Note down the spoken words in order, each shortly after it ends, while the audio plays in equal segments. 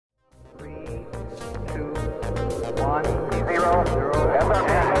1, 0, 0, and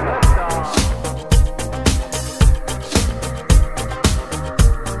liftoff.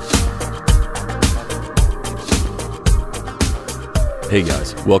 Hey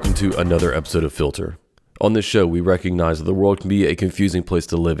guys, welcome to another episode of Filter. On this show, we recognize that the world can be a confusing place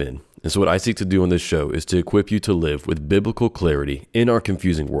to live in. And so what I seek to do on this show is to equip you to live with biblical clarity in our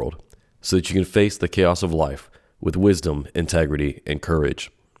confusing world so that you can face the chaos of life with wisdom, integrity, and courage.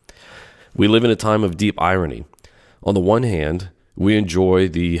 We live in a time of deep irony. On the one hand, we enjoy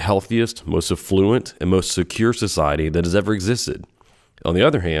the healthiest, most affluent, and most secure society that has ever existed. On the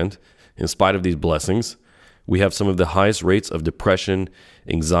other hand, in spite of these blessings, we have some of the highest rates of depression,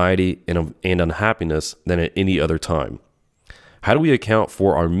 anxiety, and unhappiness than at any other time. How do we account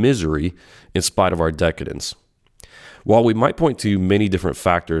for our misery in spite of our decadence? While we might point to many different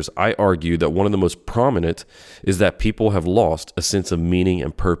factors, I argue that one of the most prominent is that people have lost a sense of meaning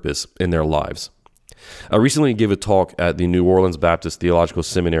and purpose in their lives. I recently gave a talk at the New Orleans Baptist Theological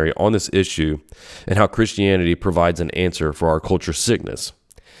Seminary on this issue and how Christianity provides an answer for our culture sickness.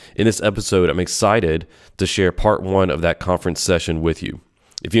 In this episode, I'm excited to share part one of that conference session with you.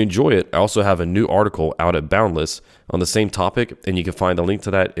 If you enjoy it, I also have a new article out at Boundless on the same topic, and you can find the link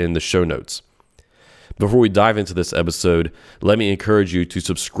to that in the show notes. Before we dive into this episode, let me encourage you to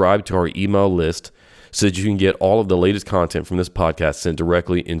subscribe to our email list so that you can get all of the latest content from this podcast sent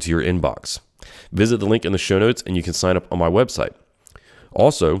directly into your inbox. Visit the link in the show notes, and you can sign up on my website.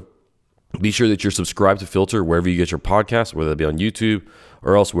 Also, be sure that you're subscribed to Filter wherever you get your podcasts, whether it be on YouTube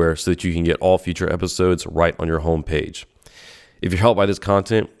or elsewhere, so that you can get all future episodes right on your homepage. If you're helped by this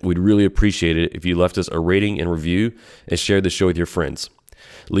content, we'd really appreciate it if you left us a rating and review and shared the show with your friends.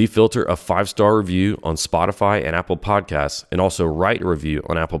 Leave Filter a 5-star review on Spotify and Apple Podcasts, and also write a review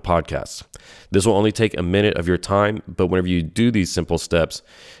on Apple Podcasts. This will only take a minute of your time, but whenever you do these simple steps,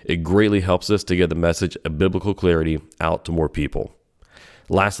 it greatly helps us to get the message of biblical clarity out to more people.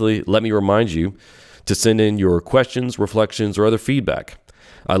 Lastly, let me remind you to send in your questions, reflections, or other feedback.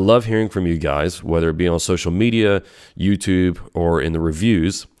 I love hearing from you guys, whether it be on social media, YouTube, or in the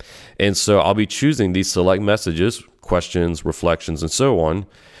reviews. And so I'll be choosing these select messages, questions, reflections, and so on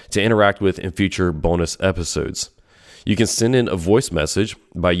to interact with in future bonus episodes. You can send in a voice message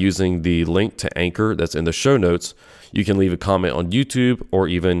by using the link to Anchor that's in the show notes. You can leave a comment on YouTube or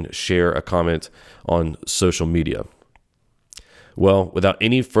even share a comment on social media. Well, without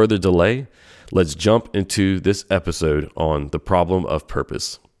any further delay, let's jump into this episode on the problem of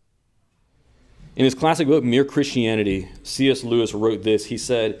purpose. In his classic book, Mere Christianity, C.S. Lewis wrote this. He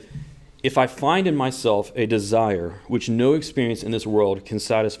said, "If I find in myself a desire which no experience in this world can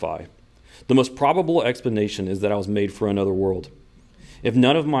satisfy, the most probable explanation is that I was made for another world. If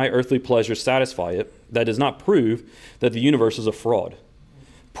none of my earthly pleasures satisfy it, that does not prove that the universe is a fraud.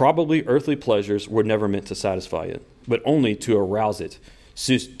 Probably earthly pleasures were never meant to satisfy it, but only to arouse it,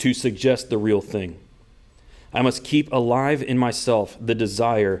 to suggest the real thing. I must keep alive in myself the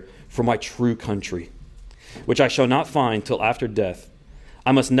desire for my true country, which I shall not find till after death.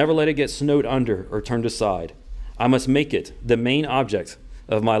 I must never let it get snowed under or turned aside. I must make it the main object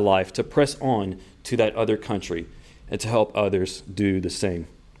of my life to press on to that other country and to help others do the same."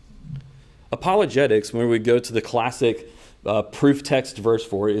 Apologetics, when we go to the classic proof text verse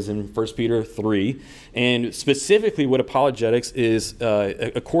for it, is in 1 Peter 3. And specifically what apologetics is,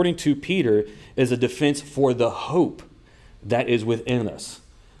 according to Peter, is a defense for the hope that is within us.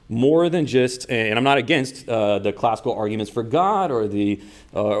 More than just, and I'm not against the classical arguments for God or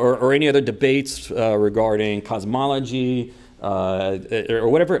or any other debates regarding cosmology or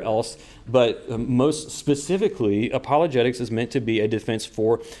whatever else, but most specifically, apologetics is meant to be a defense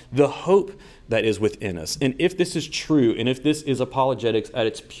for the hope that is within us. And if this is true, and if this is apologetics at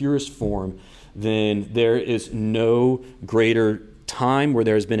its purest form, then there is no greater time where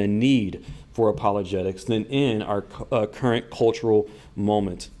there has been a need for apologetics than in our current cultural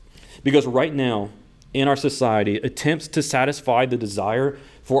moment. Because right now, in our society, attempts to satisfy the desire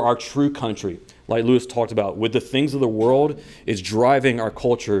for our true country, like Lewis talked about, with the things of the world, is driving our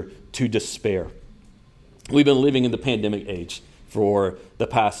culture to despair. We've been living in the pandemic age for the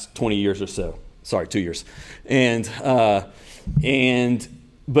past 20 years or so. Sorry, 2 years.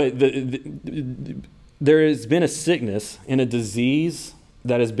 But there has been a sickness and a disease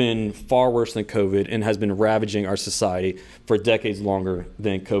that has been far worse than COVID and has been ravaging our society for decades longer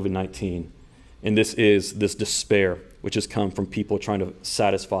than COVID-19. And this is this despair, which has come from people trying to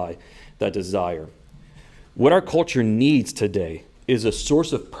satisfy that desire. What our culture needs today is a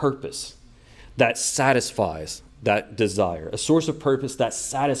source of purpose that satisfies that desire, a source of purpose that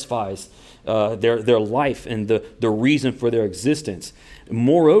satisfies their life and the reason for their existence.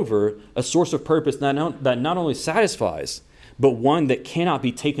 Moreover, a source of purpose that not only satisfies, but one that cannot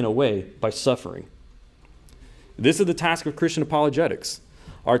be taken away by suffering. This is the task of Christian apologetics.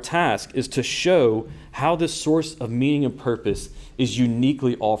 Our task is to show how this source of meaning and purpose is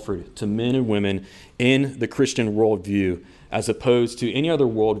uniquely offered to men and women in the Christian worldview, as opposed to any other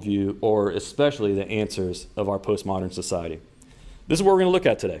worldview, or especially the answers of our postmodern society. This is what we're going to look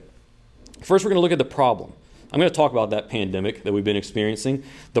at today. First, we're going to look at the problem. I'm going to talk about that pandemic that we've been experiencing.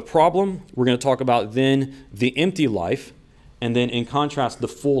 The problem, we're going to talk about then the empty life, and then in contrast, the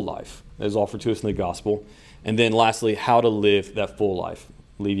full life that is offered to us in the gospel. And then lastly, how to live that full life.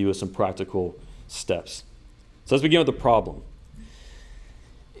 Leave you with some practical steps. So let's begin with the problem.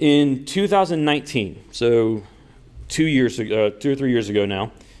 In 2019, so 2 or 3 years ago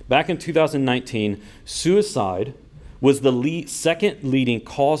now, back in 2019, suicide was the second leading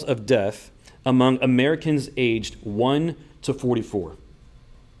cause of death among Americans aged 1 to 44.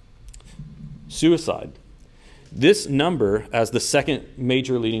 Suicide. This number, as the second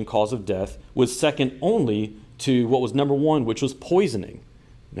major leading cause of death, was second only to what was number one, which was poisoning.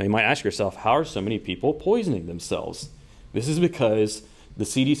 Now you might ask yourself, how are so many people poisoning themselves? This is because the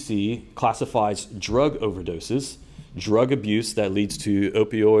CDC classifies drug overdoses, drug abuse that leads to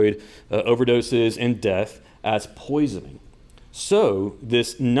opioid overdoses and death, as poisoning. So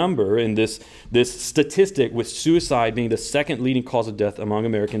this number and this statistic with suicide being the second leading cause of death among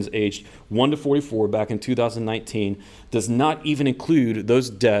Americans aged 1 to 44 back in 2019 does not even include those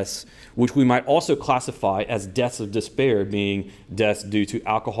deaths which we might also classify as deaths of despair, being deaths due to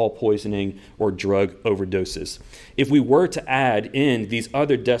alcohol poisoning or drug overdoses. If we were to add in these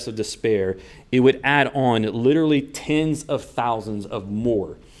other deaths of despair, it would add on literally tens of thousands of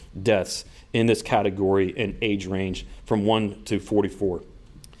more deaths in this category and age range from 1 to 44.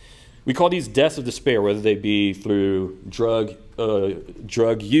 We call these deaths of despair, whether they be through drug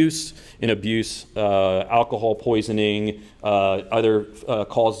use and abuse, alcohol poisoning, other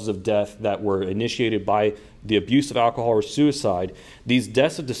causes of death that were initiated by the abuse of alcohol or suicide. These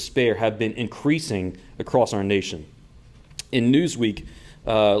deaths of despair have been increasing across our nation. In Newsweek,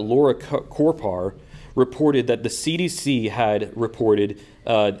 Laura Korpar reported that the CDC had reported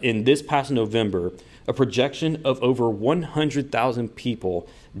in this past November a projection of over 100,000 people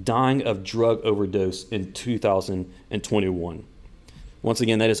dying of drug overdose in 2021. Once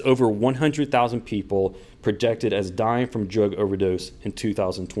again, that is over 100,000 people projected as dying from drug overdose in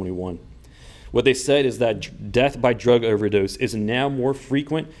 2021. What they said is that death by drug overdose is now more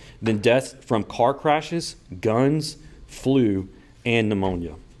frequent than deaths from car crashes, guns, flu, and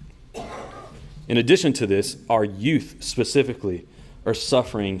pneumonia. In addition to this, our youth specifically are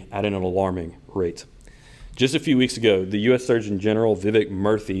suffering at an alarming rate. Just a few weeks ago, the U.S. Surgeon General Vivek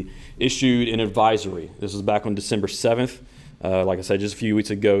Murthy issued an advisory. This was back on December 7th, like I said, just a few weeks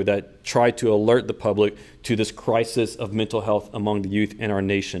ago, that tried to alert the public to this crisis of mental health among the youth in our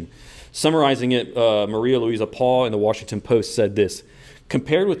nation. Summarizing it, Maria Louisa Paul in the Washington Post said this: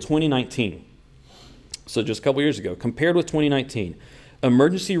 compared with 2019, so just a couple years ago, compared with 2019,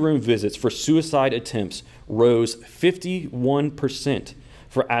 emergency room visits for suicide attempts rose 51%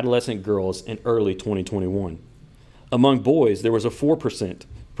 for adolescent girls in early 2021. Among boys, there was a 4%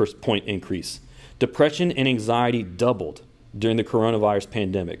 point increase. Depression and anxiety doubled during the coronavirus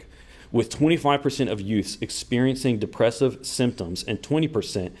pandemic, with 25% of youths experiencing depressive symptoms and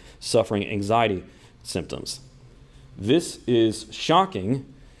 20% suffering anxiety symptoms. This is shocking,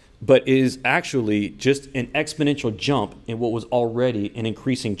 but is actually just an exponential jump in what was already an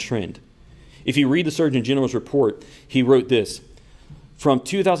increasing trend. If you read the Surgeon General's report, he wrote this: from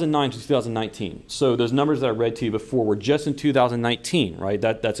 2009 to 2019, so those numbers that I read to you before were just in 2019, right?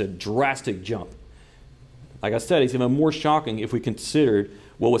 That's a drastic jump. Like I said, it's even more shocking if we considered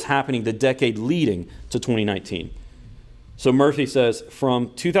what was happening the decade leading to 2019. So Murphy says,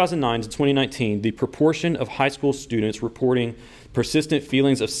 from 2009 to 2019, the proportion of high school students reporting persistent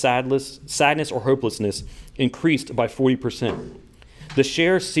feelings of sadness or hopelessness increased by 40%. The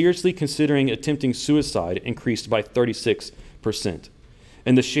share seriously considering attempting suicide increased by 36%.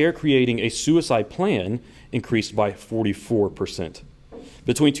 And the share creating a suicide plan increased by 44%.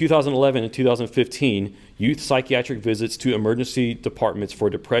 Between 2011 and 2015, youth psychiatric visits to emergency departments for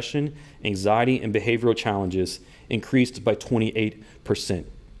depression, anxiety, and behavioral challenges increased by 28%.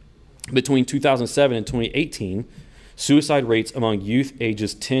 Between 2007 and 2018, suicide rates among youth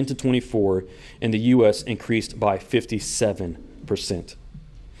ages 10 to 24 in the U.S. increased by 57%.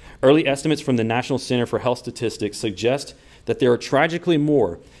 Early estimates from the National Center for Health Statistics suggest that there are tragically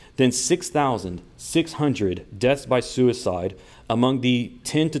more than 6,600 deaths by suicide among the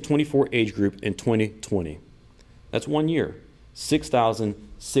 10 to 24 age group in 2020. That's 1 year.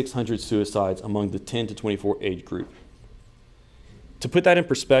 6,600 suicides among the 10 to 24 age group. To put that in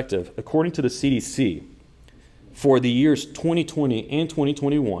perspective, according to the CDC, for the years 2020 and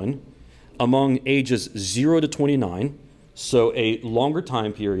 2021, among ages 0 to 29, so a longer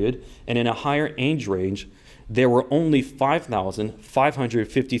time period and in a higher age range, there were only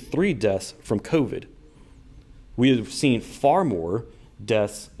 5,553 deaths from COVID. We have seen far more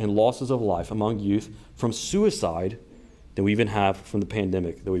deaths and losses of life among youth from suicide than we even have from the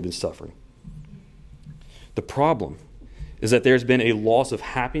pandemic that we've been suffering. The problem is that there's been a loss of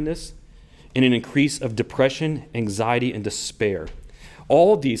happiness and an increase of depression, anxiety, and despair.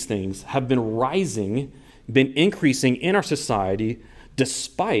 All of these things have been rising, been increasing in our society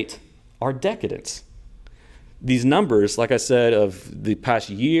despite our decadence. These numbers, like I said, of the past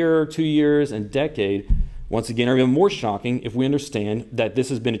year, 2 years, and decade, once again, are even more shocking if we understand that this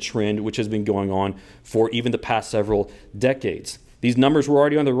has been a trend which has been going on for even the past several decades. These numbers were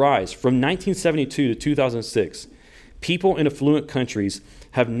already on the rise. From 1972 to 2006, people in affluent countries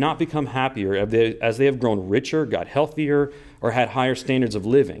have not become happier as they have grown richer, got healthier, or had higher standards of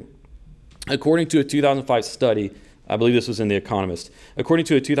living. According to a 2005 study, I believe this was in The Economist. According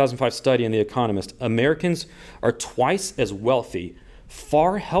to a 2005 study in The Economist, Americans are twice as wealthy,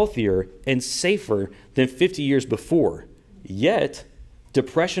 far healthier, and safer than 50 years before. Yet,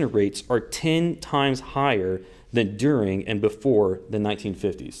 depression rates are 10 times higher than during and before the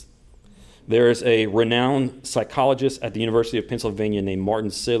 1950s. There is a renowned psychologist at the University of Pennsylvania named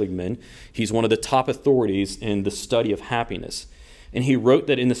Martin Seligman. He's one of the top authorities in the study of happiness. And he wrote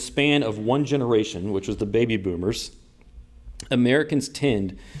that in the span of one generation, which was the baby boomers, Americans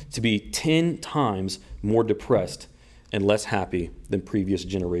tend to be 10 times more depressed and less happy than previous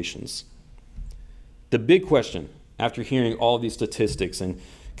generations. The big question, after hearing all of these statistics and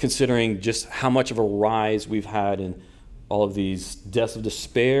considering just how much of a rise we've had in all of these deaths of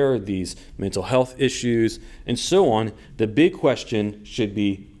despair, these mental health issues, and so on, the big question should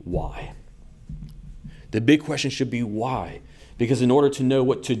be why? The big question should be why? Because in order to know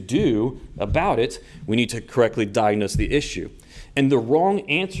what to do about it, we need to correctly diagnose the issue. And the wrong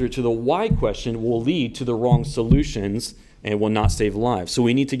answer to the why question will lead to the wrong solutions and will not save lives. So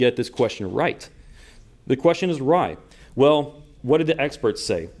we need to get this question right. The question is why? Well, what did the experts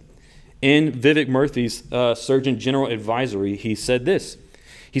say? In Vivek Murthy's Surgeon General Advisory, he said this.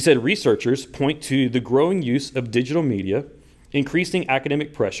 He said, researchers point to the growing use of digital media, increasing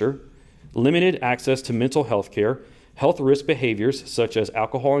academic pressure, limited access to mental health care, health risk behaviors such as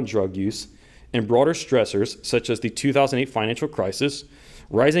alcohol and drug use, and broader stressors such as the 2008 financial crisis,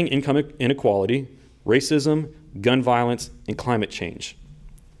 rising income inequality, racism, gun violence, and climate change.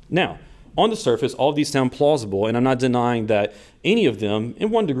 Now, on the surface, all of these sound plausible, and I'm not denying that any of them, in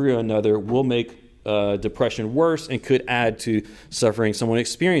one degree or another, will make depression worse and could add to suffering someone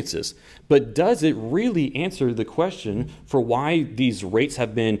experiences. But does it really answer the question for why these rates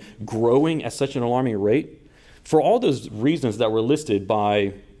have been growing at such an alarming rate? For all those reasons that were listed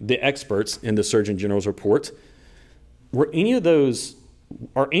by the experts in the Surgeon General's report, are any of those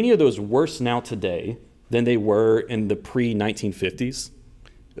worse now today than they were in the pre-1950s?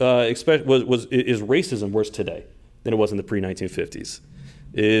 Is racism worse today than it was in the pre-1950s?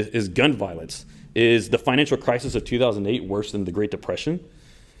 Is gun violence? Is the financial crisis of 2008 worse than the Great Depression?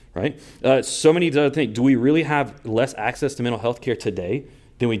 Right? So many other things. Do we really have less access to mental health care today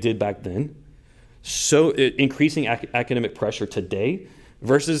than we did back then? So increasing academic pressure today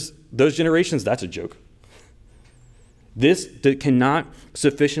versus those generations, that's a joke. This cannot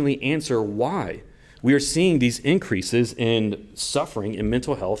sufficiently answer why we are seeing these increases in suffering in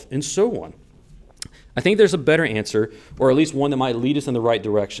mental health and so on. I think there's a better answer, or at least one that might lead us in the right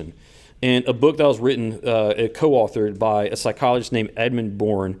direction. In a book that was written, co-authored by a psychologist named Edmund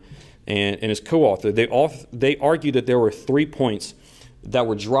Bourne and his co-author, they argued that there were 3 points that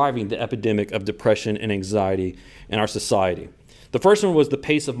were driving the epidemic of depression and anxiety in our society. The first one was the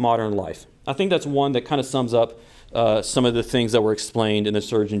pace of modern life. I think that's one that kind of sums up some of the things that were explained in the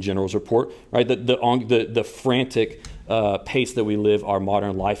Surgeon General's report, right? The frantic pace that we live our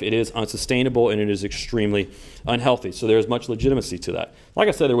modern life. It is unsustainable and it is extremely unhealthy. So there's much legitimacy to that. Like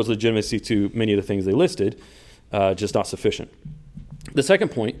I said, there was legitimacy to many of the things they listed, just not sufficient. The second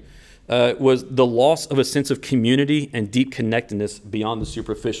point was the loss of a sense of community and deep connectedness beyond the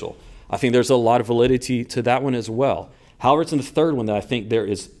superficial. I think there's a lot of validity to that one as well. However, it's in the third one that I think there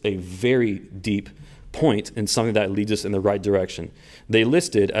is a very deep point in something that leads us in the right direction. They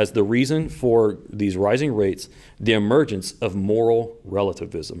listed as the reason for these rising rates the emergence of moral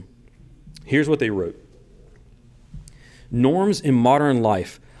relativism. Here's what they wrote. Norms in modern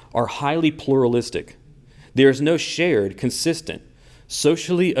life are highly pluralistic. There is no shared, consistent,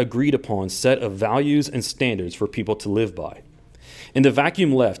 socially agreed upon set of values and standards for people to live by. In the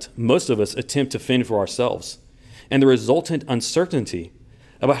vacuum left, most of us attempt to fend for ourselves, and the resultant uncertainty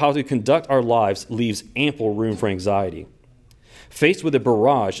about how to conduct our lives leaves ample room for anxiety. Faced with a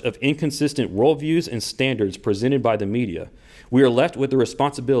barrage of inconsistent worldviews and standards presented by the media, we are left with the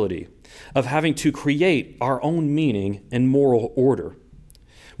responsibility of having to create our own meaning and moral order.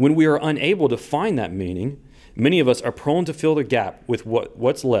 When we are unable to find that meaning, many of us are prone to fill the gap with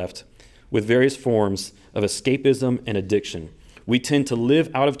what's left with various forms of escapism and addiction. We tend to live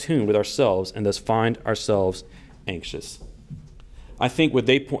out of tune with ourselves and thus find ourselves anxious. I think what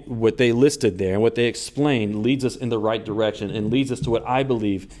they listed there and what they explained leads us in the right direction and leads us to what I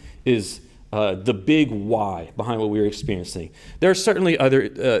believe is the big why behind what we are experiencing. There are certainly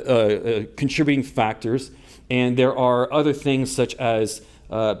other contributing factors, and there are other things such as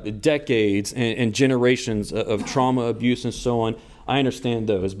decades and generations of trauma, abuse, and so on. I understand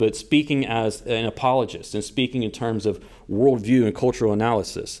those, but speaking as an apologist and speaking in terms of worldview and cultural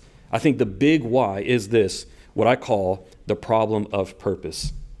analysis, I think the big why is this, what I call the problem of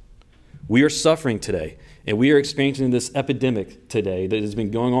purpose. We are suffering today, and we are experiencing this epidemic today that has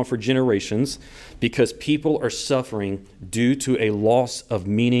been going on for generations because people are suffering due to a loss of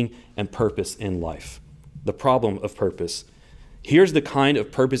meaning and purpose in life. The problem of purpose. Here's the kind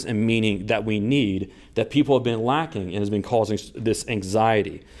of purpose and meaning that we need that people have been lacking and has been causing this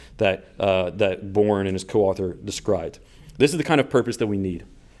anxiety that Bourne and his co-author described. This is the kind of purpose that we need.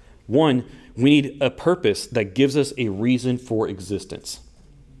 One, we need a purpose that gives us a reason for existence.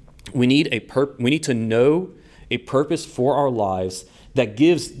 We need to know a purpose for our lives that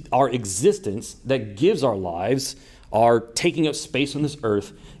gives our existence, that gives our lives, our taking up space on this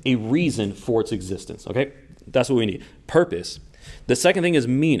earth, a reason for its existence. Okay? That's what we need. Purpose. The second thing is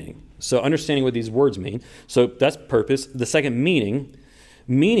meaning. So understanding what these words mean. So that's purpose. The second, meaning.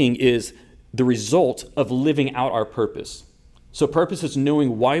 Meaning is the result of living out our purpose. So purpose is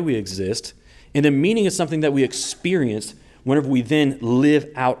knowing why we exist, and then meaning is something that we experience whenever we then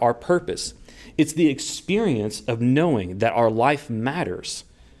live out our purpose. It's the experience of knowing that our life matters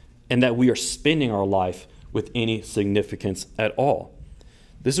and that we are spending our life with any significance at all.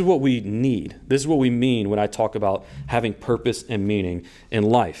 This is what we need. This is what we mean when I talk about having purpose and meaning in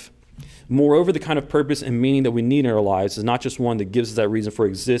life. Moreover, the kind of purpose and meaning that we need in our lives is not just one that gives us that reason for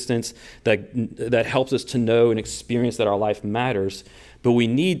existence, that helps us to know and experience that our life matters, but we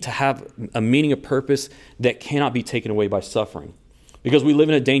need to have a meaning of purpose that cannot be taken away by suffering. Because we live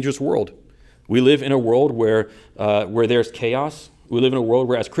in a dangerous world. We live in a world where there's chaos. We live in a world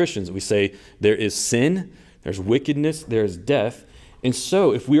where, as Christians, we say there is sin, there's wickedness, there's death. And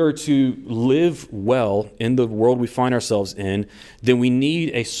so if we are to live well in the world we find ourselves in, then we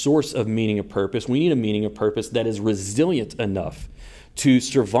need a source of meaning and purpose. We need a meaning of purpose that is resilient enough to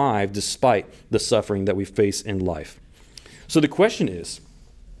survive despite the suffering that we face in life. So the question is,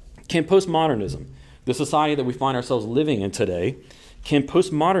 can postmodernism, the society that we find ourselves living in today, can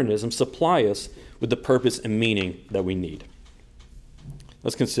postmodernism supply us with the purpose and meaning that we need?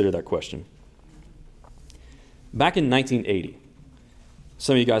 Let's consider that question. Back in 1980,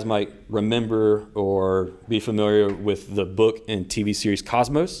 some of you guys might remember or be familiar with the book and TV series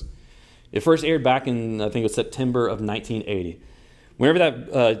Cosmos. It first aired back in, I think it was September of 1980. Whenever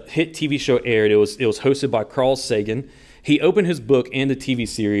that hit TV show aired, it was hosted by Carl Sagan. He opened his book and the TV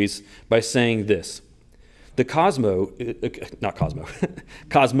series by saying this: Cosmos.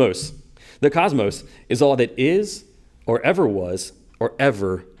 The cosmos is all that is, or ever was, or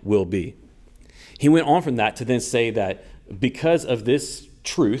ever will be. He went on from that to then say that because of this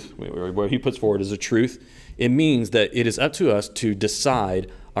truth, what he puts forward as a truth, it means that it is up to us to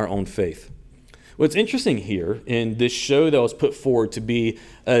decide our own faith. What's interesting here in this show that was put forward to be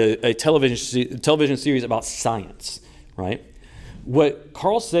a television series about science, right? What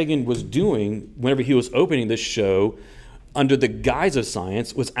Carl Sagan was doing whenever he was opening this show under the guise of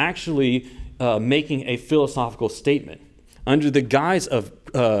science was actually making a philosophical statement. Under the guise of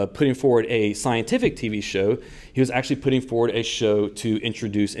putting forward a scientific TV show, he was actually putting forward a show to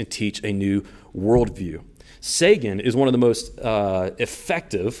introduce and teach a new worldview. Sagan is one of the most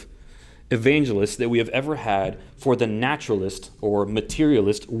effective evangelists that we have ever had for the naturalist or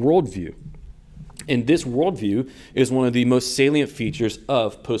materialist worldview. And this worldview is one of the most salient features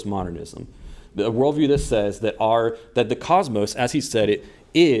of postmodernism. The worldview that says that the cosmos, as he said it,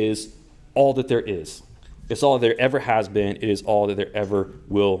 is all that there is. It's all there ever has been. It is all that there ever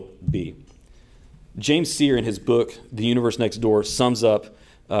will be. James Sear, in his book, The Universe Next Door, sums up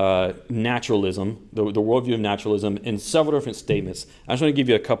naturalism, the worldview of naturalism, in several different statements. I just want to give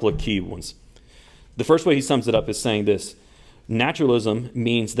you a couple of key ones. The first way he sums it up is saying this: naturalism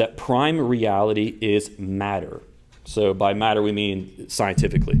means that prime reality is matter. So by matter, we mean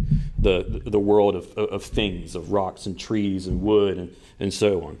scientifically, the world of things, of rocks and trees and wood and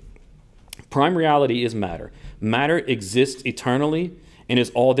so on. Prime reality is matter. Matter exists eternally and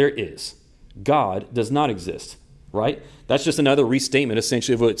is all there is. God does not exist, right? That's just another restatement,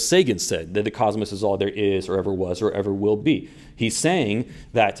 essentially, of what Sagan said, that the cosmos is all there is or ever was or ever will be. He's saying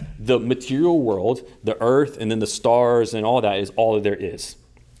that the material world, the earth and then the stars and all that, is all that there is.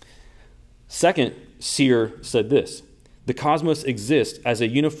 Second, Sear said this: the cosmos exists as a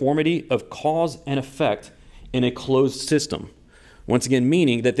uniformity of cause and effect in a closed system. Once again,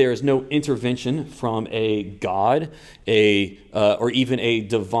 meaning that there is no intervention from a God, or even a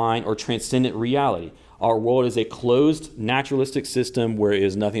divine or transcendent reality. Our world is a closed naturalistic system where it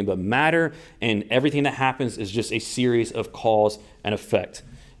is nothing but matter, and everything that happens is just a series of cause and effect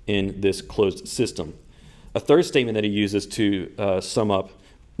in this closed system. A third statement that he uses to sum up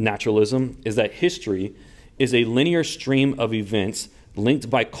naturalism is that history is a linear stream of events linked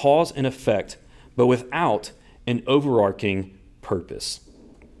by cause and effect, but without an overarching purpose.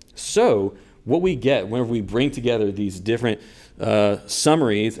 So what we get whenever we bring together these different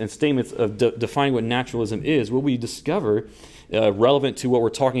summaries and statements of defining what naturalism is, what we discover relevant to what we're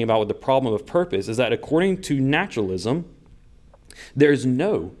talking about with the problem of purpose is that according to naturalism, there's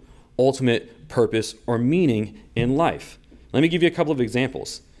no ultimate purpose or meaning in life. Let me give you a couple of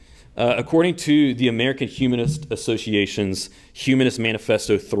examples. According to the American Humanist Association's Humanist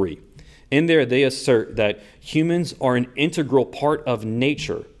Manifesto 3, in there they assert that humans are an integral part of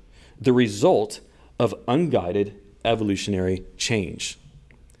nature, the result of unguided evolutionary change.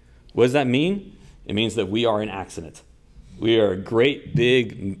 What does that mean? It means that we are an accident. We are a great,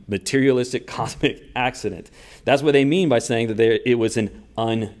 big, materialistic, cosmic accident. That's what they mean by saying that it was an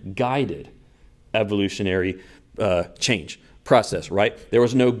unguided evolutionary change process, right? There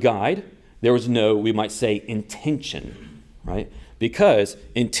was no guide. There was no, we might say, intention, right? Because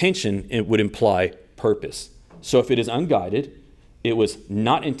intention, it would imply purpose. So if it is unguided, it was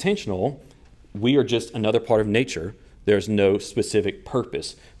not intentional, we are just another part of nature. There's no specific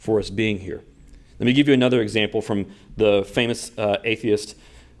purpose for us being here. Let me give you another example from the famous atheist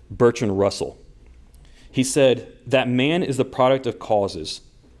Bertrand Russell. He said that man is the product of causes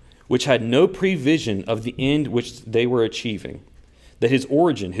which had no prevision of the end which they were achieving, that his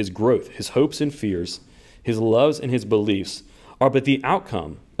origin, his growth, his hopes and fears, his loves and his beliefs are but the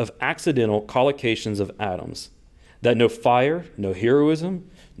outcome of accidental collocations of atoms, that no fire, no heroism,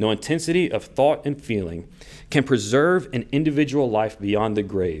 no intensity of thought and feeling can preserve an individual life beyond the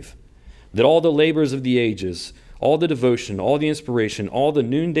grave, that all the labors of the ages, all the devotion, all the inspiration, all the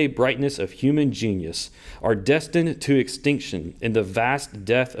noonday brightness of human genius are destined to extinction in the vast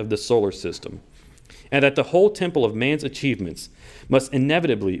death of the solar system, and that the whole temple of man's achievements must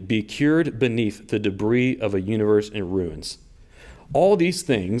inevitably be cured beneath the debris of a universe in ruins. All these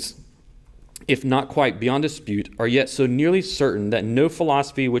things, if not quite beyond dispute, are yet so nearly certain that no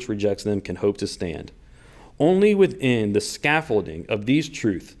philosophy which rejects them can hope to stand. Only within the scaffolding of these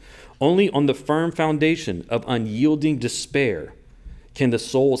truths, only on the firm foundation of unyielding despair, can the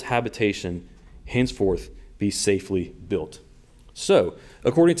soul's habitation henceforth be safely built. So,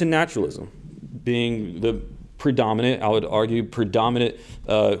 according to naturalism, being the predominant, I would argue, one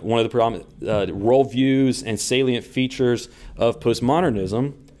of the predominant worldviews and salient features of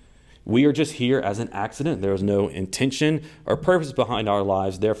postmodernism, we are just here as an accident. There is no intention or purpose behind our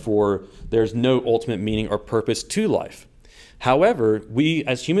lives. Therefore, there's no ultimate meaning or purpose to life. However, we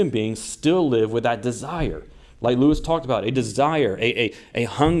as human beings still live with that desire. Like Lewis talked about, a desire, a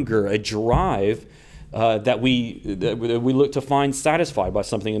hunger, a drive that we look to find satisfied by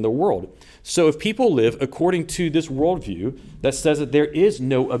something in the world. So if people live according to this worldview that says that there is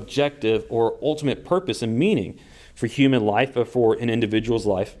no objective or ultimate purpose and meaning for human life or for an individual's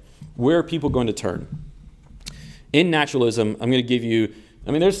life, where are people going to turn? In naturalism, I'm going to give you,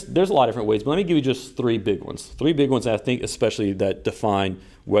 there's a lot of different ways, but let me give you just three big ones. Three big ones that I think especially that define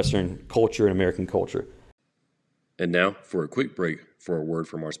Western culture and American culture. And now for a quick break for a word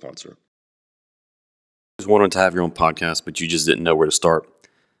from our sponsor. You wanted to have your own podcast, but you just didn't know where to start.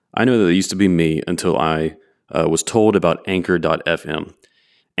 I know that it used to be me until I was told about Anchor.fm.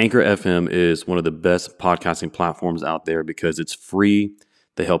 Anchor FM is one of the best podcasting platforms out there because it's free.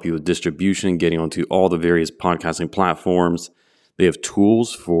 They help you with distribution, getting onto all the various podcasting platforms. They have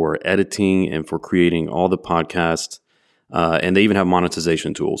tools for editing and for creating all the podcasts, and they even have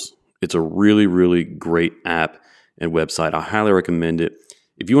monetization tools. It's a really, really great app and website. I highly recommend it.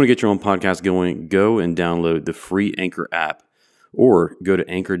 If you want to get your own podcast going, go and download the free Anchor app or go to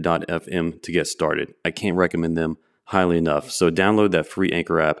anchor.fm to get started. I can't recommend them highly enough. So download that free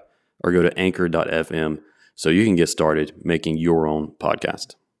Anchor app or go to anchor.fm so you can get started making your own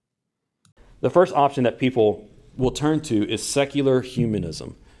podcast. The first option that people will turn to is secular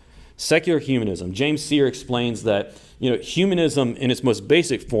humanism. Secular humanism. James Sear explains that humanism in its most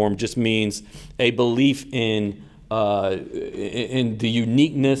basic form just means a belief in the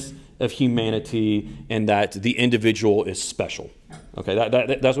uniqueness of humanity and that the individual is special. Okay,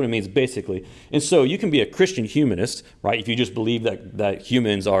 that's what it means basically. And so you can be a Christian humanist, right? If you just believe that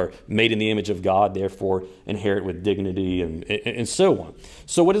humans are made in the image of God, therefore inherit with dignity and so on.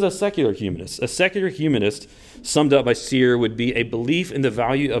 So what is a secular humanist? A secular humanist, summed up by Sear, would be a belief in the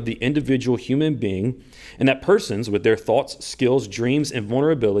value of the individual human being and that persons with their thoughts, skills, dreams, and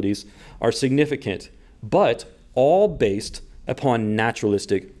vulnerabilities are significant, but all based upon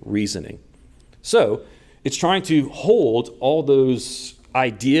naturalistic reasoning. So it's trying to hold all those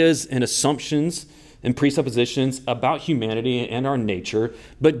ideas and assumptions and presuppositions about humanity and our nature,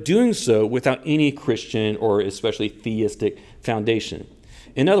 but doing so without any Christian or especially theistic foundation.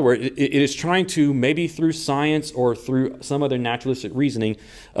 In other words, it is trying to, maybe through science or through some other naturalistic reasoning,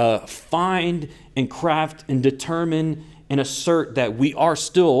 find and craft and determine and assert that we are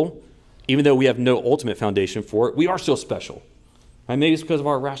still, even though we have no ultimate foundation for it, we are still special. Right? Maybe it's because of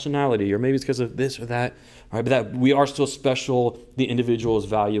our rationality, or maybe it's because of this or that, right? But that we are still special, the individual is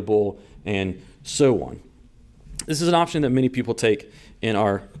valuable, and so on. This is an option that many people take in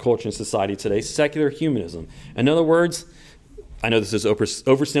our culture and society today, secular humanism. In other words, I know this is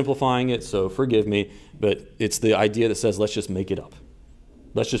oversimplifying it, so forgive me, but it's the idea that says, let's just make it up.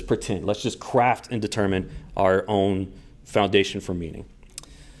 Let's just pretend. Let's just craft and determine our own foundation for meaning.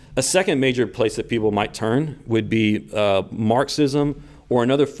 A second major place that people might turn would be Marxism or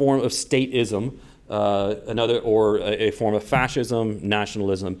another form of statism, a form of fascism,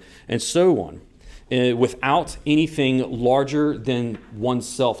 nationalism, and so on. Without anything larger than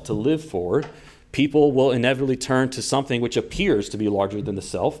oneself to live for, people will inevitably turn to something which appears to be larger than the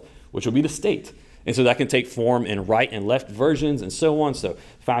self, which will be the state. And so that can take form in right and left versions and so on. So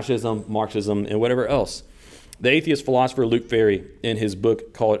fascism, Marxism, and whatever else. The atheist philosopher Luke Ferry, in his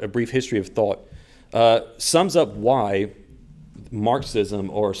book called A Brief History of Thought, sums up why Marxism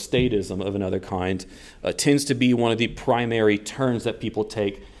or statism of another kind tends to be one of the primary turns that people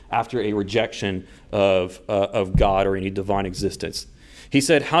take after a rejection of God or any divine existence. He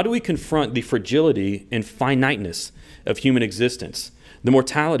said, how do we confront the fragility and finiteness of human existence, the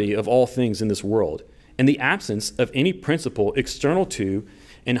mortality of all things in this world, and the absence of any principle external to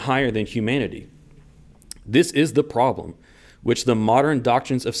and higher than humanity? This is the problem which the modern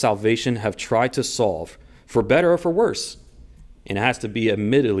doctrines of salvation have tried to solve, for better or for worse, and it has to be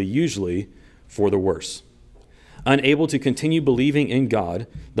admittedly usually for the worse. Unable to continue believing in God,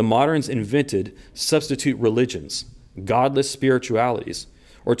 the moderns invented substitute religions, godless spiritualities,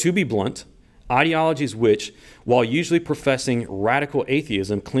 or to be blunt, ideologies which, while usually professing radical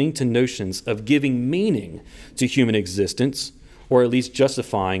atheism, cling to notions of giving meaning to human existence, or at least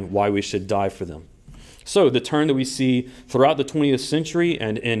justifying why we should die for them. So the turn that we see throughout the 20th century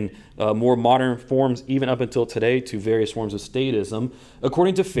and in more modern forms, even up until today, to various forms of statism,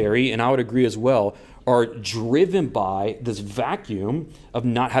 according to Ferry, and I would agree as well, are driven by this vacuum of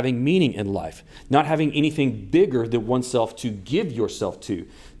not having meaning in life, not having anything bigger than oneself to give yourself to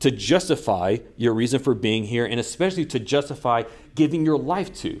justify your reason for being here, and especially to justify giving your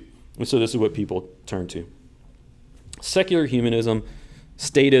life to. And so this is what people turn to. Secular humanism,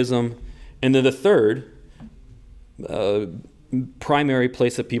 statism, and then the third primary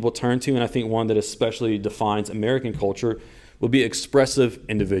place that people turn to, and I think one that especially defines American culture, would be expressive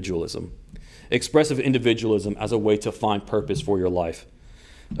individualism. Expressive individualism as a way to find purpose for your life.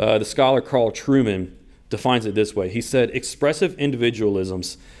 The scholar Carl Trueman defines it this way. He said, expressive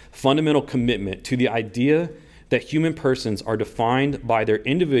individualism's fundamental commitment to the idea that human persons are defined by their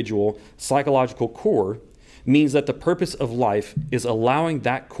individual psychological core means that the purpose of life is allowing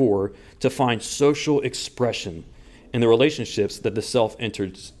that core to find social expression in the relationships that the self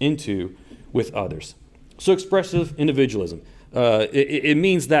enters into with others. So expressive individualism. It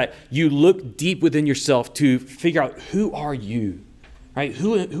means that you look deep within yourself to figure out, who are you? Right?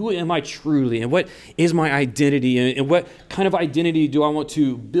 Who am I truly? And what is my identity? And what kind of identity do I want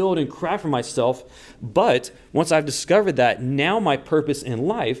to build and craft for myself? But once I've discovered that, now my purpose in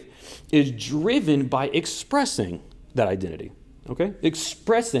life is driven by expressing that identity. Okay?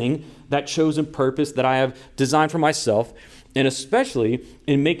 Expressing that chosen purpose that I have designed for myself, and especially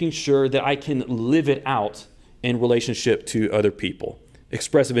in making sure that I can live it out in relationship to other people.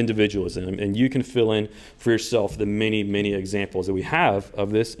 Expressive individualism. And you can fill in for yourself the many, many examples that we have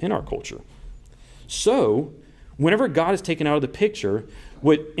of this in our culture. So, whenever God is taken out of the picture,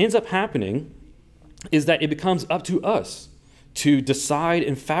 what ends up happening is that it becomes up to us to decide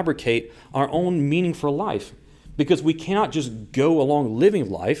and fabricate our own meaning for life, because we cannot just go along living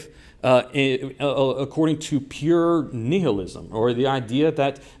life according to pure nihilism, or the idea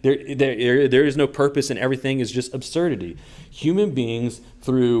that there is no purpose and everything is just absurdity. Human beings,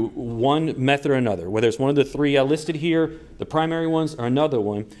 through one method or another, whether it's one of the three I listed here, the primary ones, or another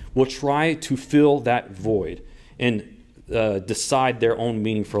one, will try to fill that void and decide their own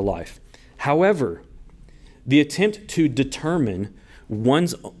meaning for life. However, the attempt to determine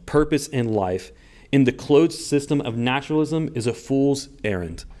one's purpose in life in the closed system of naturalism is a fool's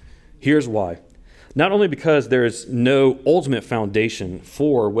errand. Here's why. Not only because there is no ultimate foundation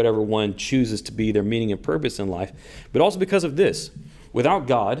for whatever one chooses to be their meaning and purpose in life, but also because of this. Without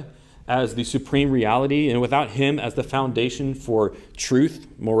God as the supreme reality, and without Him as the foundation for truth,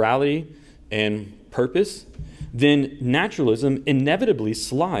 morality, and purpose, then naturalism inevitably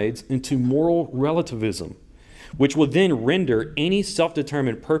slides into moral relativism, which will then render any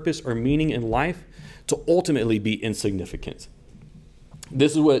self-determined purpose or meaning in life to ultimately be insignificant.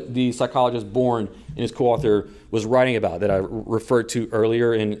 This is what the psychologist Bourne and his co-author was writing about that I referred to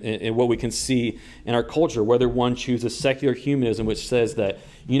earlier, in what we can see in our culture, whether one chooses secular humanism, which says that,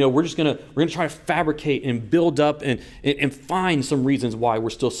 we're gonna try to fabricate and build up and find some reasons why we're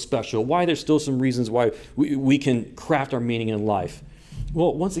still special, why there's still some reasons why we can craft our meaning in life.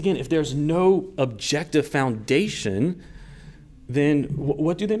 Well, once again, if there's no objective foundation, then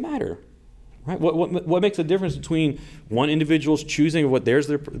what do they matter? Right? What makes a difference between one individual's choosing of what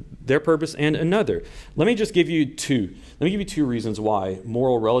their purpose and another? Let me just give you two. Let me give you two reasons why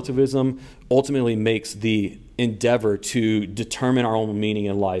moral relativism ultimately makes the endeavor to determine our own meaning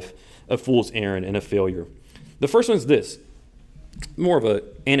in life a fool's errand and a failure. The first one is this, more of an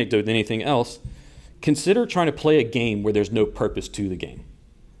anecdote than anything else. Consider trying to play a game where there's no purpose to the game.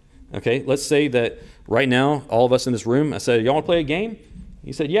 Okay, let's say that right now, all of us in this room, I said, y'all want to play a game?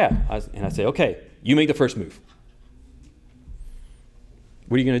 He said, yeah. And I say, okay, you make the first move.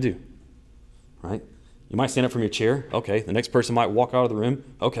 What are you going to do? Right? You might stand up from your chair. Okay. The next person might walk out of the room.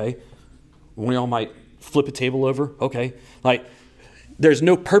 Okay. One of y'all might flip a table over. Okay. Like, there's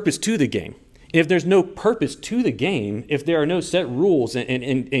no purpose to the game. If there's no purpose to the game, if there are no set rules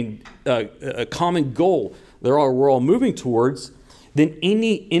and a common goal that we're all moving towards, then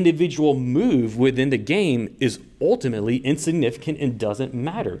any individual move within the game is ultimately insignificant and doesn't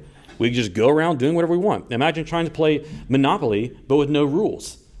matter. We just go around doing whatever we want. Imagine trying to play Monopoly, but with no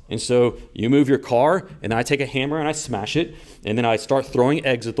rules. And so you move your car, and I take a hammer and I smash it, and then I start throwing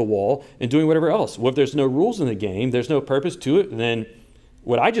eggs at the wall and doing whatever else. Well, if there's no rules in the game, there's no purpose to it, then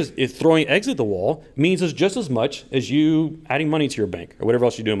what is throwing eggs at the wall means is just as much as you adding money to your bank or whatever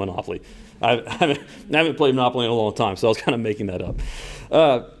else you do in Monopoly. I haven't played Monopoly in a long time, so I was kind of making that up.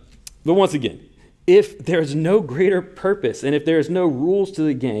 But once again, if there's no greater purpose and if there's no rules to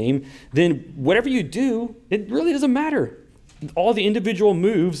the game, then whatever you do, it really doesn't matter. All the individual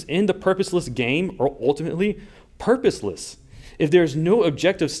moves in the purposeless game are ultimately purposeless. If there's no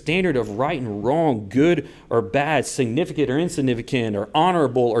objective standard of right and wrong, good or bad, significant or insignificant, or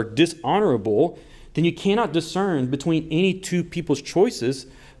honorable or dishonorable, then you cannot discern between any two people's choices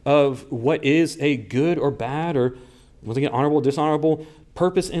of what is a good or bad, or once again, honorable or dishonorable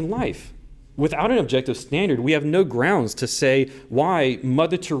purpose in life. Without an objective standard, we have no grounds to say why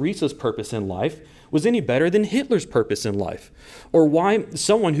Mother Teresa's purpose in life was any better than Hitler's purpose in life, or why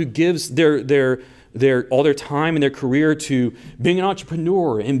someone who gives all their time and their career to being an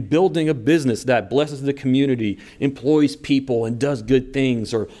entrepreneur and building a business that blesses the community, employs people, and does good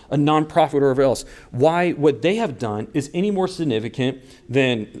things, or a nonprofit or whatever else, why what they have done is any more significant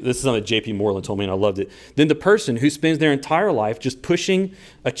than, this is something that J.P. Moreland told me and I loved it, than the person who spends their entire life just pushing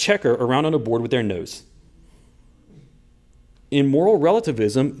a checker around on a board with their nose. In moral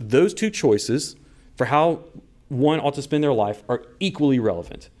relativism, those two choices for how one ought to spend their life are equally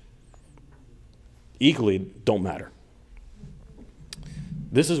relevant. Equally don't matter.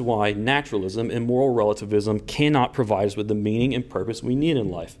 This is why naturalism and moral relativism cannot provide us with the meaning and purpose we need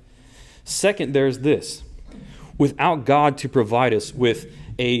in life. Second, there's this. Without God to provide us with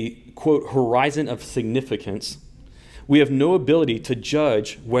a, quote, horizon of significance, we have no ability to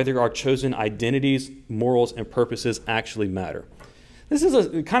judge whether our chosen identities, morals, and purposes actually matter. This is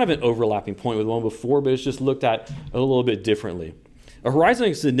a kind of an overlapping point with the one before, but it's just looked at a little bit differently. A horizon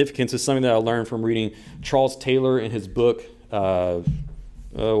of significance is something that I learned from reading Charles Taylor in his book. What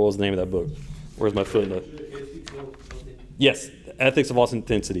was the name of that book? Where's my footnote? Yes, Ethics of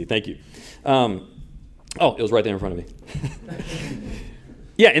Authenticity. Thank you. It was right there in front of me.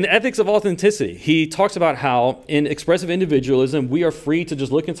 Yeah, in the Ethics of Authenticity, he talks about how in expressive individualism, we are free to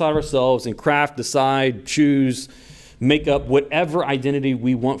just look inside of ourselves and craft, decide, choose, make up whatever identity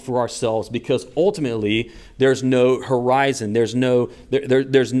we want for ourselves, because ultimately there's no horizon, there's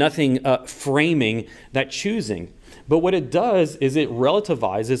nothing framing that choosing. But what it does is it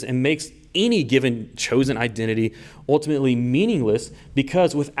relativizes and makes any given chosen identity ultimately meaningless,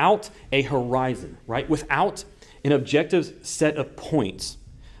 because without a horizon, right, without an objective set of points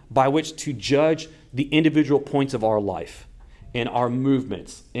by which to judge the individual points of our life and our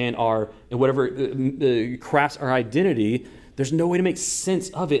movements and whatever crafts our identity, there's no way to make sense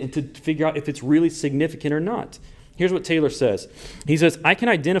of it and to figure out if it's really significant or not. Here's what Taylor says. He says, I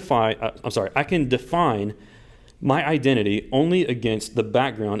can define my identity only against the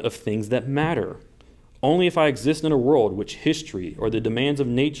background of things that matter. Only if I exist in a world which history or the demands of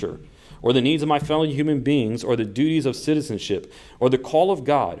nature or the needs of my fellow human beings or the duties of citizenship or the call of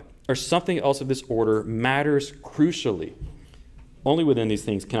God or something else of this order matters crucially. Only within these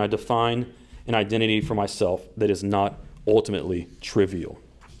things can I define an identity for myself that is not ultimately trivial.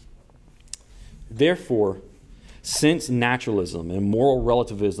 Therefore, since naturalism and moral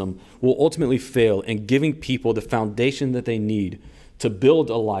relativism will ultimately fail in giving people the foundation that they need to build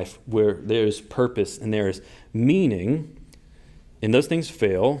a life where there is purpose and there is meaning, and those things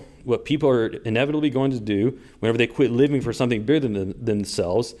fail, what people are inevitably going to do whenever they quit living for something bigger than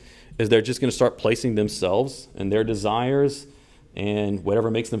themselves is they're just going to start placing themselves and their desires and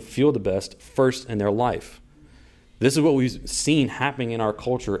whatever makes them feel the best first in their life. This is what we've seen happening in our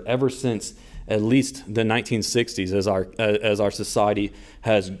culture ever since at least the 1960s, as our society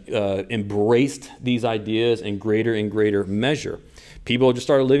has embraced these ideas in greater and greater measure. People just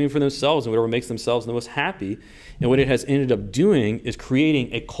started living for themselves and whatever makes themselves the most happy. And what it has ended up doing is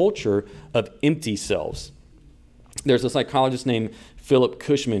creating a culture of empty selves. There's a psychologist named Philip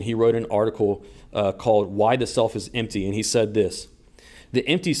Cushman. He wrote an article called Why the Self is Empty. And he said this: the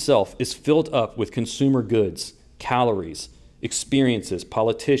empty self is filled up with consumer goods, calories, experiences,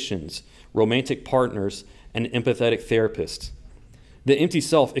 politicians, romantic partners, and empathetic therapists. The empty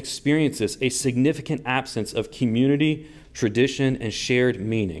self experiences a significant absence of community, tradition, and shared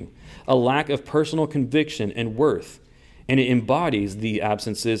meaning, a lack of personal conviction and worth, and it embodies the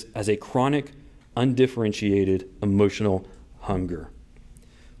absences as a chronic, undifferentiated emotional hunger.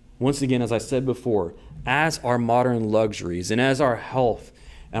 Once again, as I said before, as our modern luxuries and as our health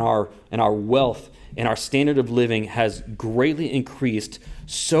and our wealth and our standard of living has greatly increased,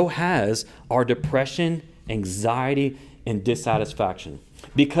 so has our depression, anxiety, and dissatisfaction.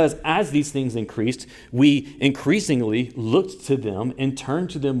 Because as these things increased, we increasingly looked to them and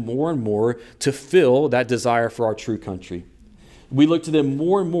turned to them more and more to fill that desire for our true country. We look to them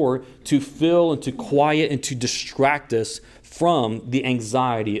more and more to fill and to quiet and to distract us from the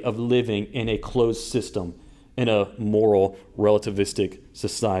anxiety of living in a closed system, in a moral, relativistic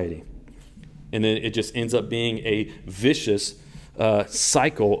society. And then it just ends up being a vicious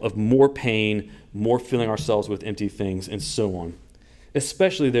cycle of more pain, more filling ourselves with empty things, and so on.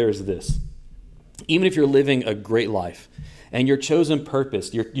 Especially there is this. Even if you're living a great life and your chosen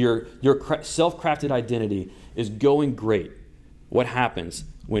purpose, your self-crafted identity is going great, what happens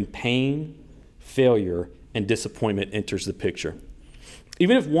when pain, failure, and disappointment enters the picture?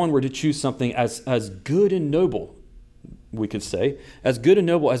 Even if one were to choose something as good and noble, we could say, as good and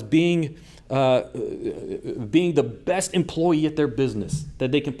noble as being the best employee at their business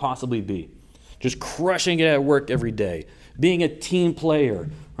that they can possibly be, just crushing it at work every day, being a team player,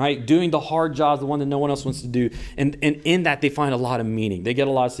 right? Doing the hard jobs, the one that no one else wants to do. And in that, they find a lot of meaning. They get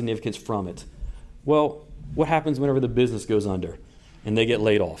a lot of significance from it. Well, what happens whenever the business goes under and they get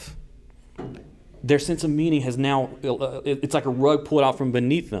laid off? Their sense of meaning has now, it's like a rug pulled out from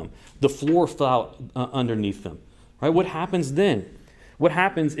beneath them. The floor fell out underneath them, right? What happens then? What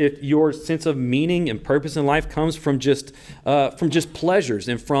happens if your sense of meaning and purpose in life comes from just pleasures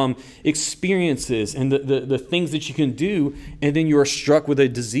and from experiences and the things that you can do, and then you are struck with a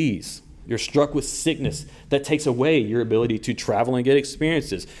disease? You're struck with sickness that takes away your ability to travel and get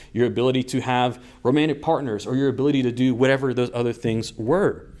experiences, your ability to have romantic partners, or your ability to do whatever those other things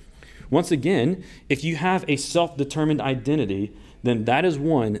were. Once again, if you have a self-determined identity, then that is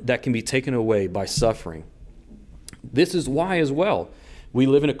one that can be taken away by suffering. This is why as well We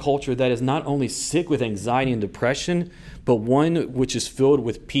live in a culture that is not only sick with anxiety and depression, but one which is filled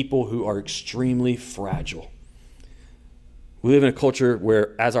with people who are extremely fragile. We live in a culture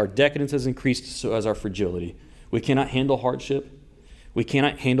where as our decadence has increased, so has our fragility. We cannot handle hardship. We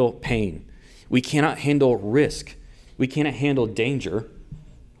cannot handle pain. We cannot handle risk. We cannot handle danger.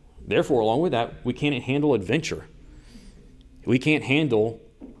 Therefore, along with that, we can't handle adventure. We can't handle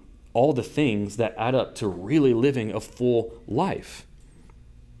all the things that add up to really living a full life.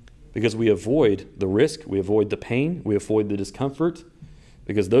 Because we avoid the risk, we avoid the pain, we avoid the discomfort,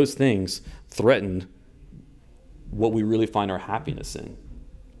 because those things threaten what we really find our happiness in.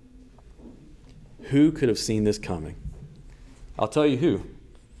 Who could have seen this coming? I'll tell you who.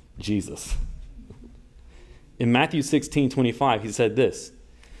 Jesus. In Matthew 16:25, he said this,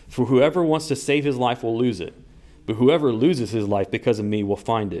 "For whoever wants to save his life will lose it, but whoever loses his life because of me will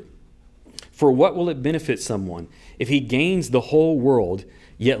find it. For what will it benefit someone if he gains the whole world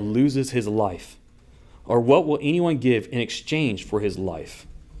yet loses his life? Or what will anyone give in exchange for his life?"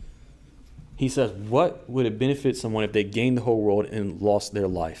 He says, what would it benefit someone if they gained the whole world and lost their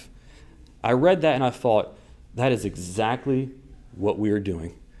life? I read that and I thought, that is exactly what we are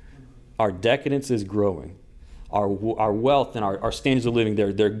doing. Our decadence is growing. Our wealth and our standards of living,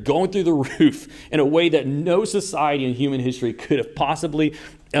 they're going through the roof in a way that no society in human history could have possibly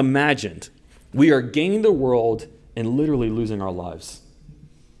imagined. We are gaining the world and literally losing our lives,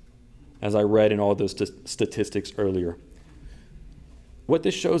 as I read in all those statistics earlier. What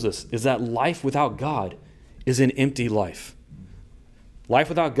this shows us is that life without God is an empty life. Life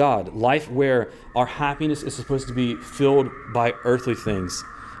without God, life where our happiness is supposed to be filled by earthly things.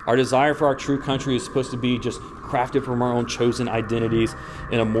 Our desire for our true country is supposed to be just crafted from our own chosen identities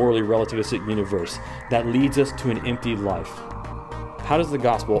in a morally relativistic universe that leads us to an empty life. How does the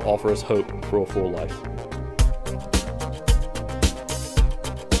gospel offer us hope for a full life?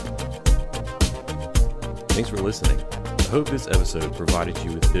 Thanks for listening. I hope this episode provided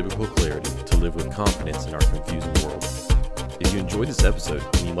you with biblical clarity to live with confidence in our confusing world. If you enjoyed this episode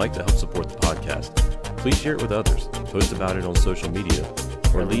and you'd like to help support the podcast, please share it with others, post about it on social media,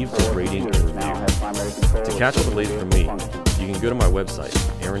 or leave a rating and review. To catch all the latest from me, you can go to my website,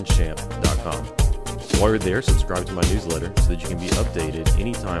 aaronchamp.com. While you're there, subscribe to my newsletter so that you can be updated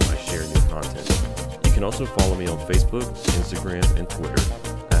anytime I share new content. You can also follow me on Facebook, Instagram, and Twitter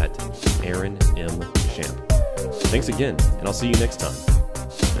at Aaron M. Champ. Thanks again, and I'll see you next time.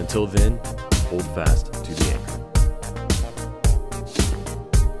 Until then, hold fast.